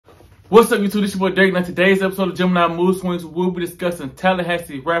What's up, YouTube? This your boy Derek. Now, today's episode of Gemini Mood Swings, we'll be discussing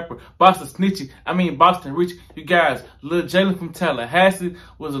Tallahassee rapper Boston Richey. You guys, Lil Jalen from Tallahassee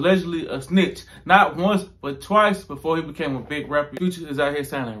was allegedly a snitch. Not once, but twice before he became a big rapper. Future is out here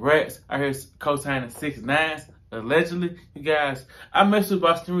signing rats, out here co-signing 6ix9ines, allegedly. You guys, I mess with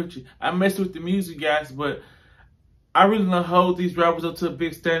Boston Richey. I mess with the music, guys, but I really don't hold these rappers up to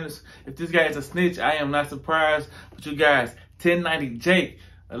big standards. If this guy is a snitch, I am not surprised. But you guys, 1090 Jake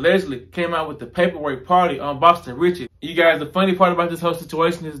allegedly came out with the paperwork party on Boston Richey. You guys, the funny part about this whole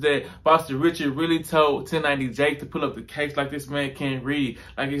situation is that Boston Richey really told 1090 Jake to pull up the case like this man can't read,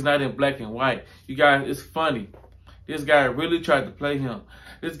 like he's not in black and white. You guys, it's funny. This guy really tried to play him.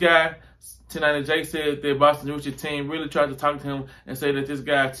 This guy, 1090 Jake, said that Boston Richey team really tried to talk to him and say that this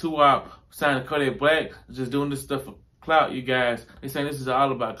guy too out signed to Kodak Black, just doing this stuff for clout. You guys, they saying this is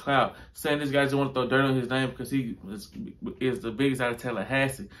all about clout. Saying this guy just want to throw dirt on his name because he is the biggest out of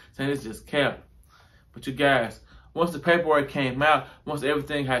Tallahassee. Saying it's just cap. But you guys, once the paperwork came out, once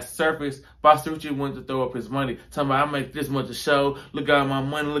everything had surfaced, Boston Richey wanted to throw up his money. Talking about, I make this much a show. Look at my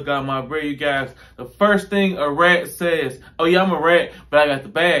money. Look at my bread. You guys, the first thing a rat says, oh yeah, I'm a rat, but I got the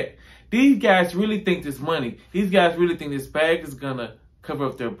bag. These guys really think this money. These guys really think this bag is going to cover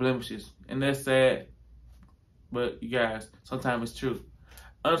up their blemishes. And that's sad. But you guys, sometimes it's true.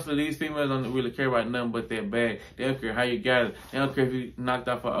 Honestly, these females don't really care about nothing but their bag. They don't care how you got it. They don't care if you knocked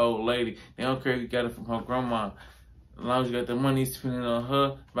off an old lady. They don't care if you got it from her grandma. As long as you got the money, spending on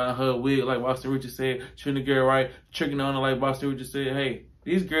her, buying her wig like Boston Richey said, treating the girl right, tricking on her like Boston Richey said, hey,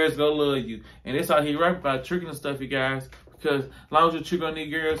 these girls gonna love you. And that's how he rap about tricking and stuff, you guys. Because as long as you trick on these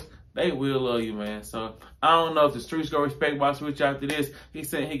girls, they will love you, man. So, I don't know if the streets gonna respect Boston Richey after this. He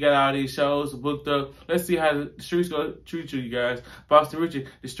said he got all these shows booked up. Let's see how the streets gonna treat you guys. Boston Richey,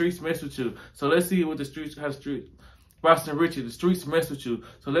 the streets mess with you. So, let's see what Boston Richey, the streets mess with you.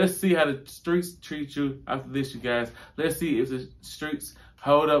 So, let's see how the streets treat you after this, you guys. Let's see if the streets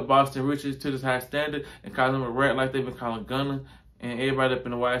hold up Boston Richey to this high standard and call him a rat like they've been calling Gunna and everybody up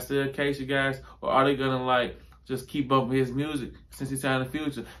in the YSL case, you guys. Or are they gonna, like, just keep bumping his music since he's signed the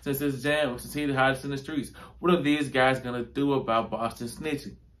Future, since his jam, since he's the hottest in the streets? What are these guys gonna do about Boston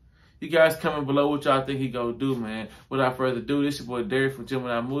snitching? You guys comment below what y'all think he gonna do, man. Without further ado, this your boy Derek from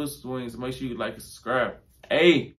Gemini Mood Swings. Make sure you like and subscribe. Hey!